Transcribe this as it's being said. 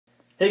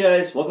Hey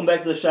guys, welcome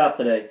back to the shop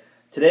today.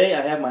 Today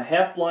I have my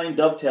half-blind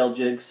dovetail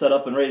jig set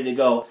up and ready to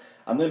go.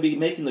 I'm going to be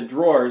making the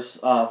drawers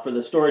for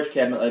the storage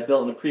cabinet I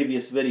built in a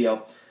previous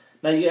video.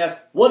 Now you ask,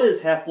 what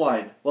is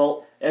half-blind?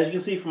 Well, as you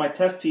can see from my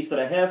test piece that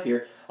I have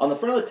here, on the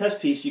front of the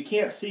test piece you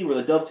can't see where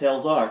the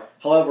dovetails are.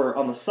 However,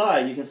 on the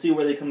side you can see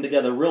where they come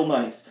together real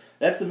nice.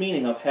 That's the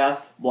meaning of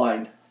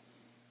half-blind.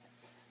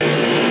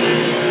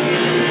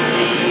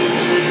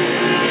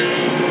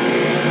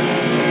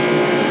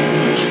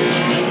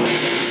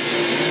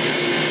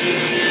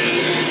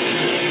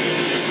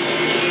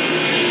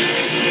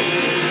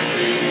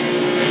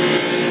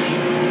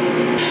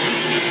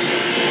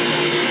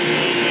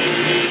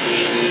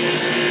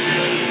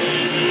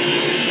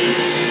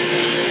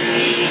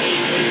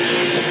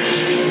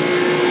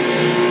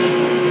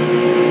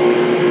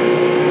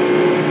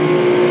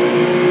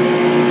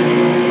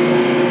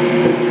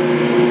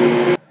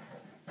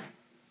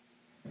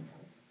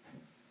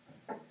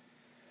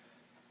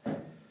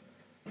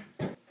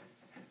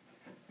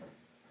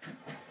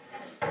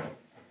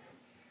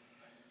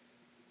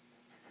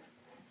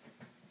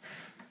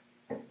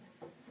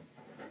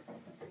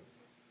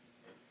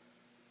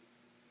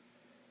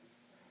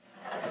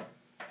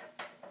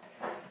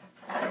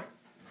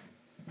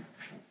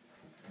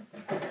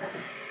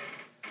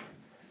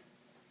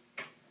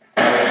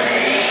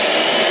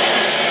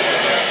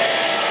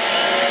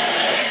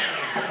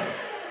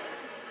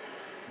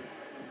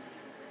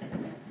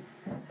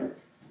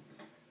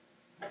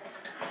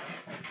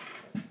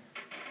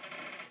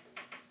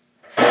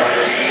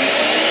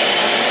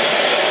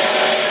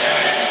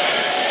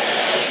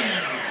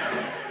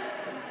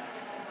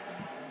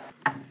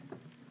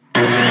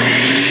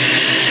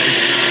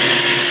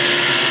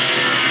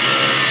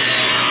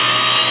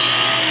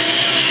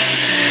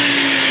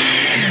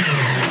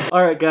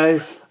 Alright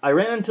guys, I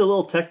ran into a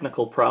little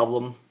technical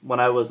problem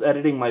when I was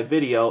editing my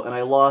video and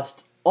I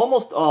lost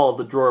almost all of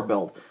the drawer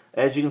build.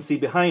 As you can see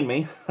behind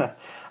me,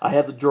 I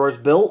have the drawers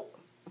built,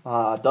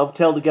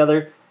 dovetailed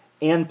together,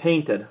 and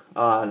painted.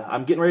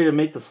 I'm getting ready to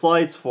make the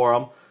slides for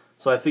them,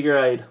 so I figured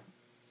I'd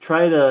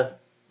try to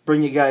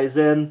bring you guys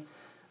in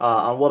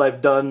on what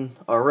I've done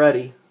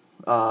already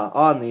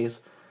on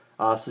these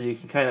so you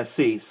can kind of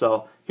see.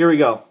 So here we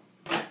go.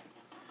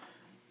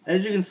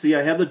 As you can see,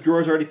 I have the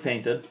drawers already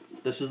painted.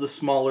 This is the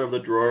smaller of the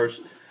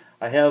drawers.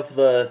 I have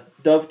the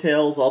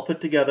dovetails all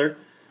put together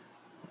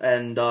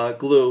and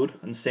glued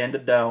and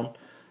sanded down.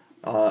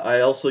 I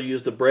also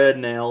used a brad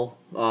nail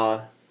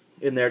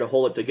in there to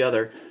hold it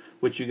together,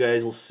 which you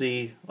guys will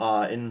see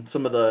in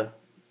some of the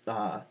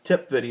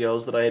tip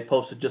videos that I had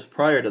posted just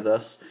prior to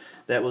this.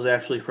 That was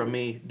actually from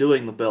me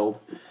doing the build.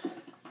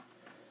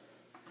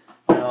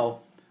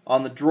 Now,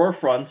 on the drawer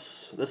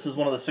fronts, this is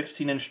one of the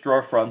 16-inch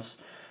drawer fronts.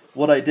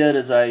 What I did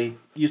is I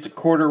used a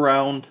quarter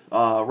round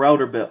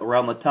router bit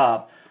around the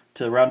top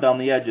to round down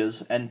the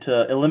edges, and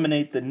to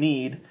eliminate the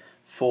need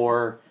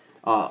for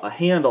a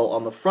handle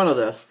on the front of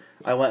this,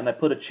 I went and I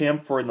put a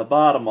chamfer in the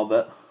bottom of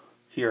it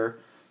here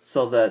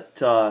so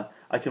that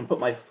I can put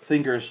my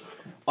fingers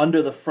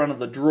under the front of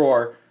the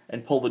drawer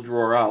and pull the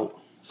drawer out.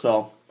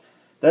 So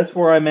that's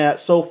where I'm at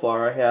so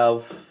far. I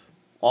have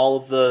all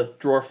of the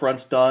drawer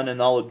fronts done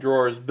and all the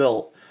drawers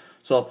built.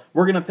 So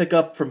we're going to pick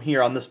up from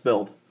here on this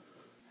build.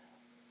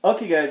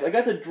 Okay guys, I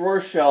got the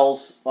drawer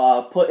shells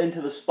put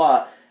into the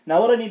spot. Now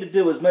what I need to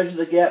do is measure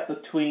the gap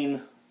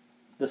between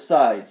the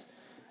sides.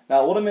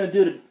 Now what I'm going to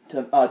do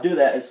to do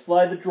that is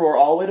slide the drawer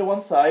all the way to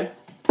one side,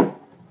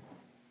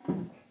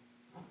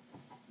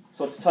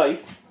 so it's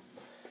tight,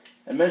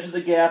 and measure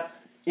the gap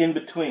in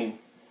between.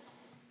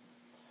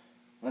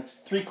 That's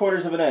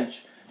 3/4 of an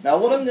inch. Now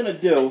what I'm going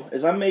to do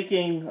is I'm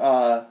making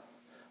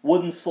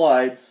wooden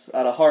slides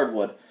out of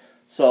hardwood.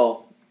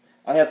 So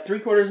I have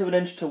 3/4 of an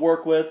inch to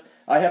work with.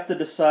 I have to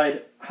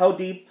decide how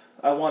deep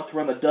I want to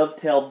run the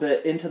dovetail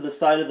bit into the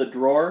side of the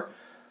drawer,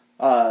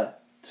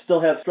 still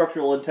have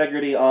structural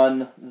integrity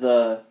on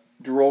the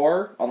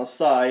drawer, on the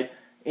side,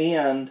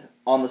 and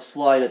on the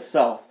slide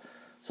itself.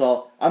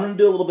 So I'm going to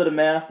do a little bit of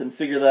math and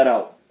figure that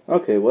out.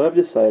 Okay, what I've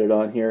decided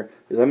on here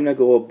is I'm going to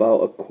go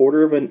about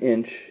 1/4 of an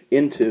inch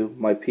into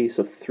my piece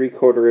of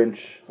 3/4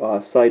 inch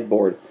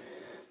sideboard.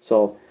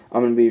 So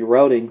I'm going to be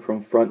routing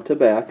from front to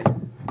back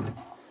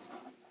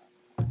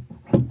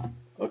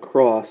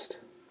across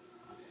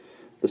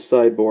the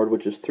sideboard,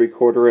 which is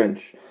 3/4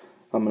 inch.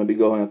 I'm going to be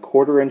going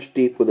 1/4 inch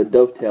deep with a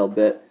dovetail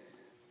bit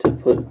to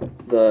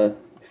put the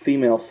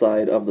female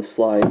side of the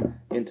slide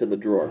into the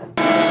drawer.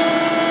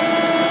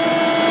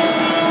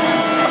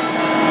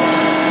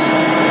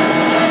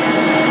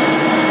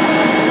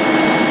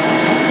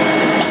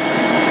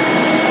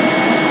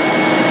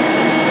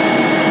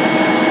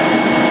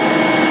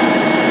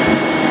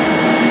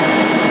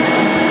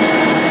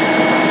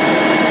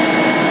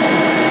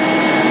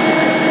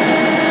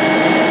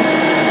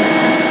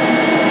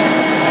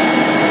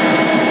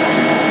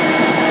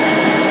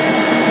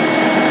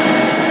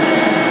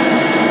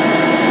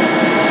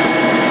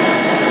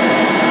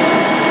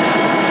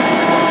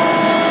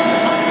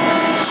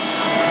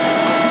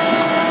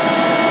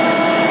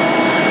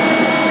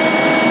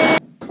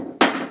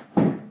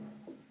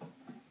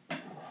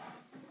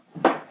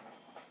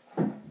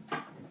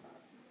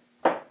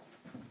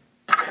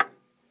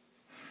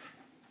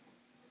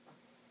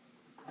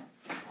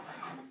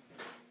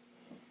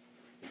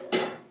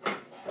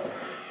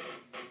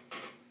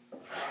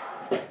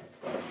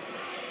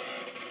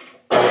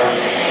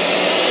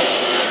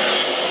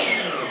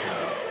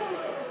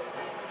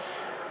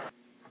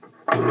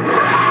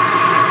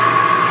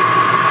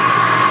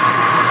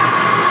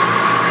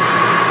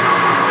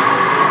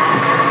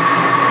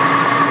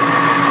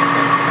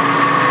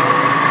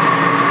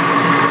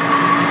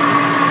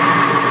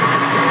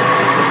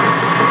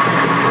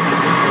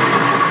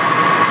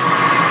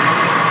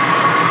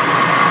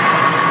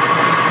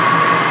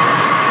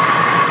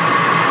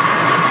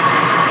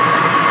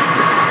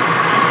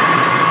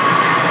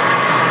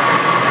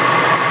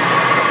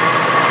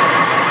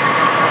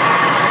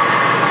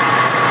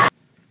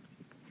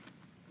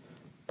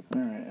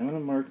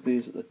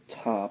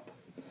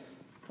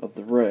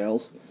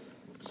 rails.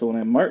 So when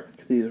I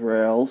mark these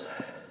rails,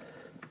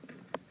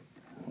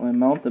 when I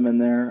mount them in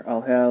there,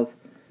 I'll have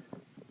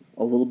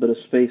a little bit of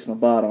space in the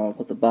bottom. I'll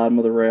put the bottom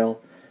of the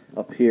rail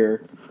up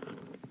here.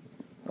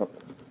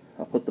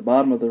 I'll put the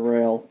bottom of the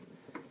rail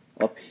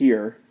up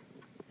here,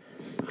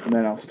 and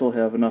then I'll still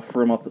have enough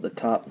room up at the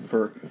top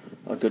for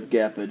a good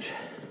gappage.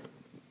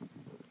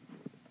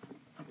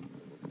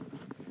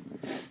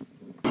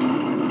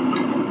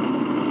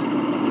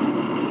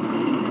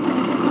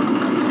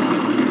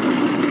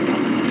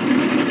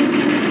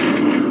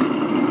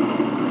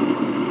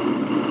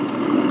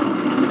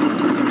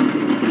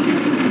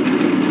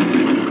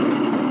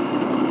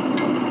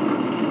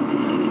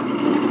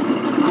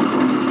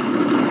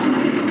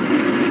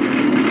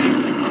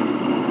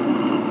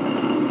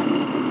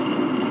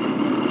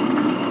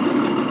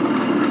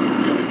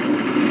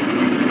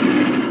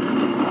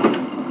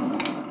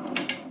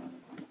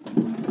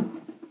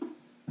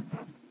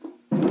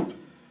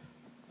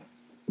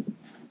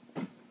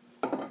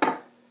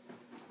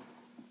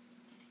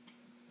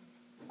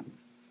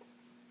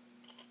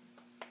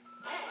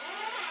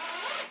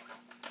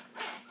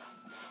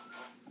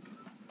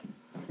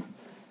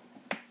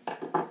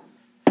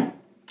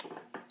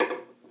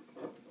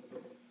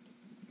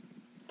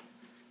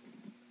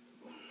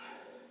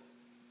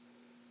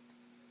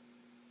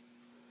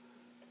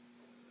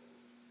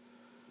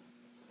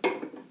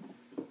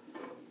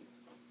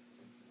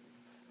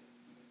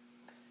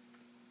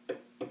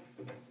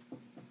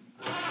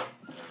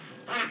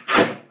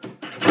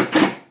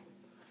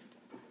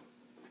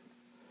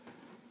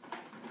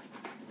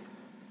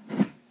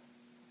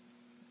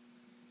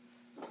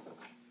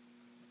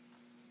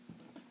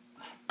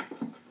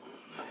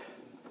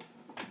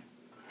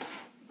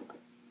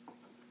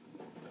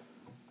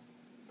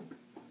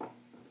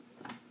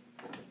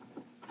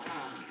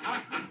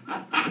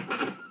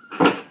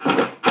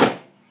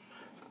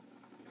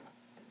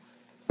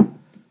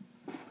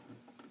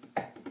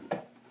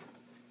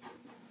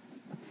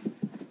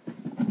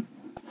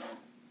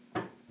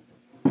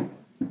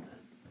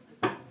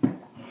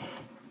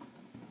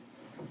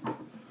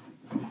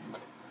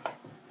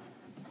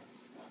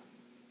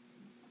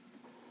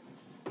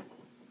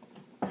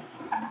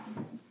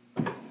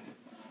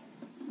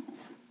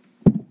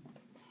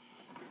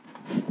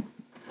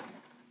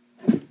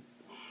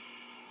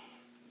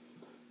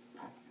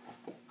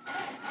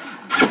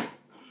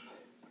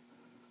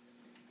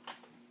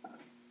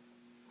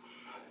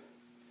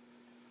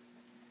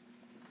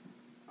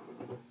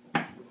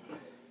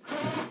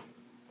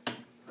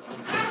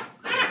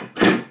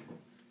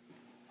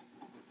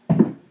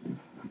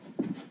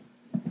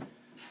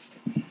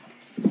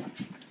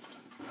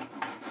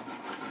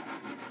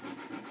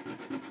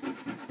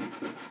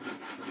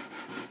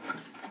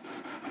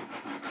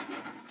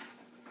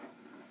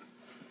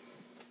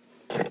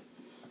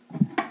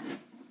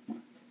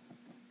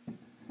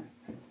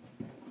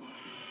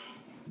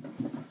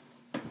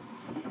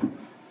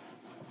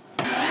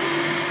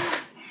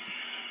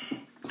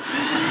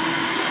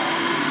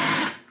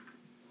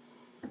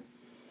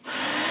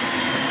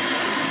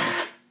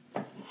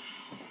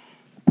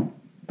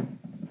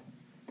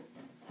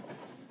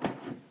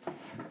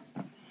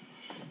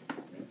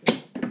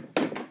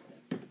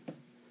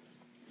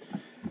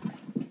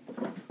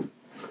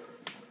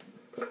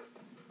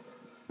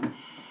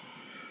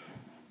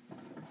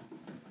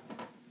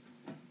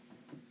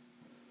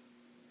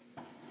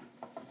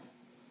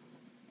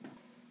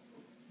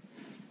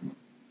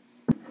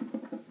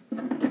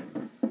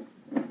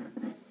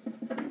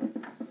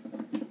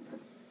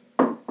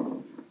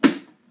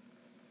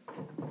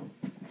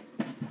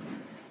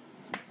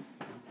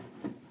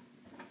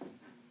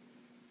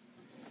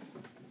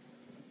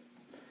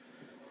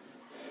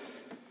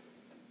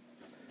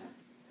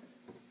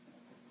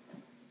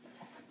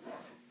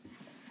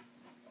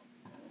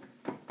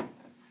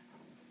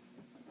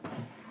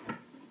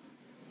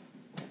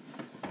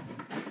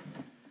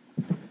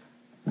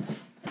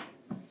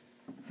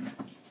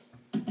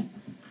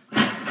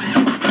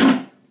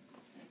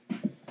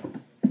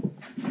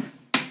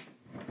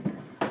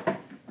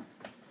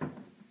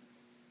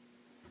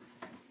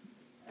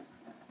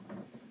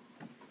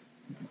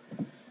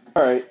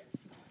 Alright,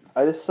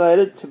 I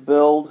decided to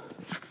build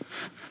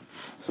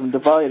some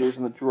dividers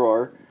in the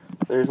drawer.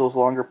 There's those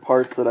longer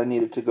parts that I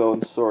needed to go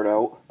and sort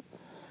out.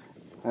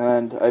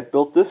 And I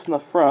built this in the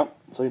front,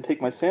 so I can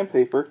take my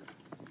sandpaper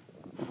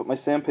and put my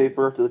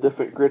sandpaper to the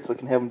different grits. I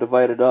can have them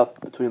divided up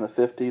between the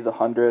 50, the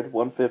 100,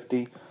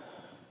 150,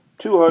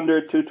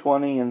 200,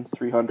 220, and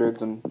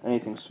 300s, and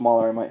anything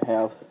smaller I might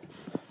have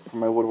for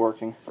my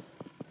woodworking.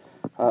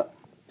 I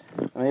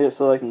made it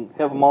so I can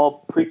have them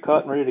all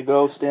pre-cut and ready to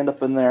go, stand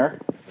up in there.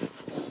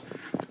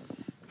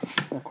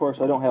 And of course,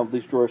 I don't have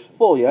these drawers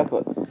full yet,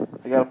 but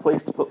I got a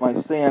place to put my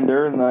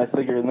sander, and then I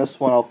figured in this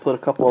one I'll put a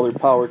couple other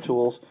power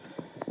tools.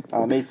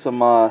 I made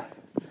some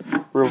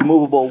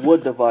removable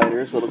wood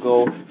dividers that'll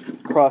go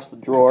across the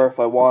drawer if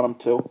I want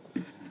them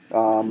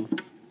to.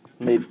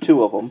 Made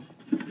 2 of them,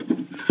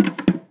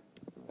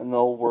 and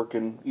they'll work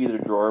in either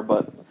drawer,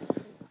 but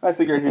I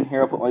figured in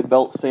here I'll put my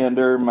belt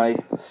sander, my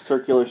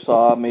circular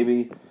saw,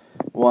 maybe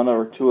one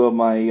or two of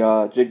my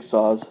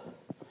jigsaws.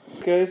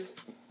 Guys,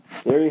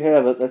 there you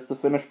have it. That's the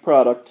finished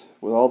product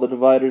with all the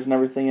dividers and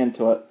everything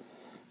into it.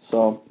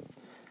 So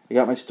I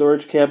got my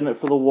storage cabinet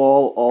for the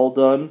wall all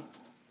done.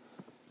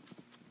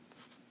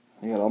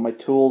 I got all my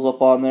tools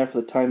up on there for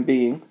the time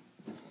being.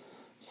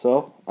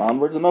 So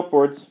onwards and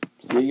upwards.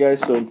 See you guys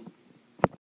soon.